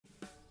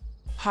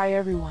Hi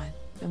everyone,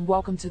 and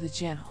welcome to the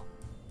channel.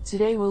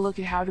 Today we'll look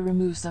at how to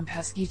remove some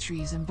pesky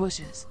trees and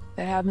bushes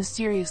that have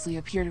mysteriously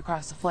appeared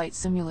across the flight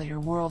simulator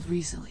world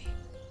recently.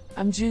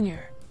 I'm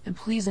Junior, and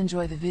please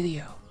enjoy the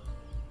video.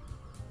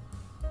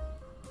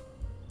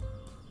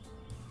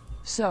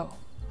 So,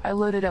 I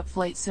loaded up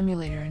Flight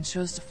Simulator and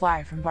chose to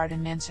fly from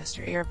Barton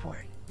Manchester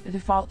Airport, the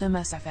default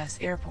MSFS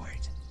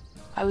airport.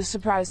 I was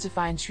surprised to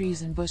find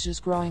trees and bushes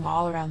growing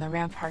all around the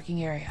ramp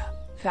parking area,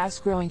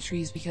 fast-growing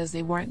trees because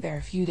they weren't there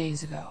a few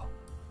days ago.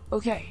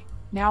 Okay,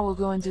 now we'll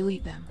go and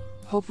delete them,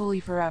 hopefully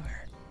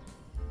forever.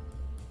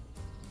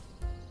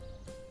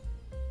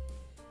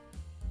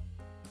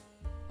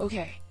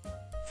 Okay,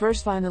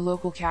 first find the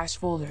local cache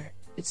folder,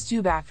 it's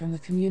 2 back from the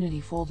community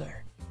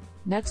folder.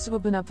 Next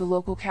open up the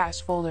local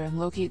cache folder and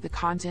locate the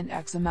content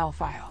XML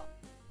file.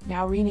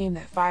 Now rename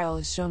that file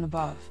as shown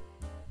above.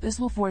 This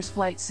will force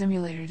Flight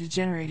Simulator to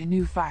generate a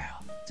new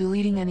file,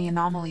 deleting any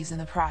anomalies in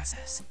the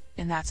process,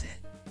 and that's it.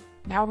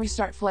 Now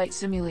restart Flight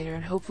Simulator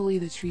and hopefully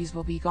the trees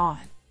will be gone.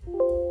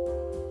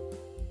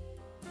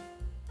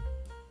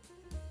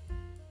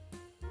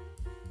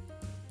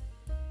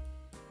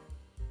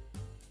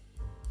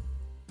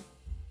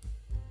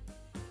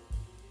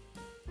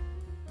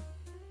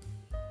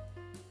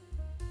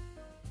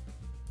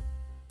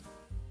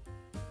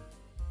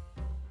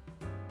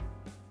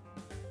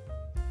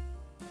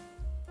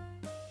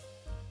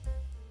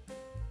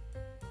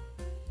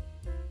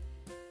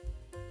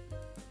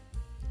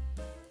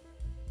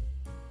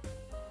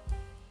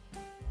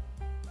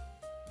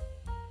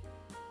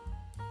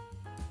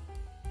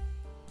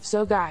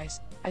 So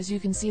guys, as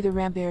you can see, the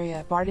ramp area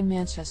at Barton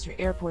Manchester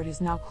Airport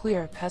is now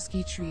clear of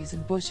pesky trees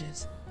and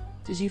bushes.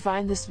 Did you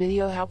find this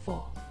video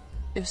helpful?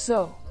 If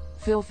so,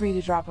 feel free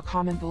to drop a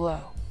comment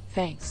below.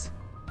 Thanks.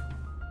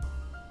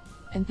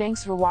 And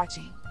thanks for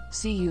watching.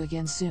 See you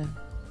again soon.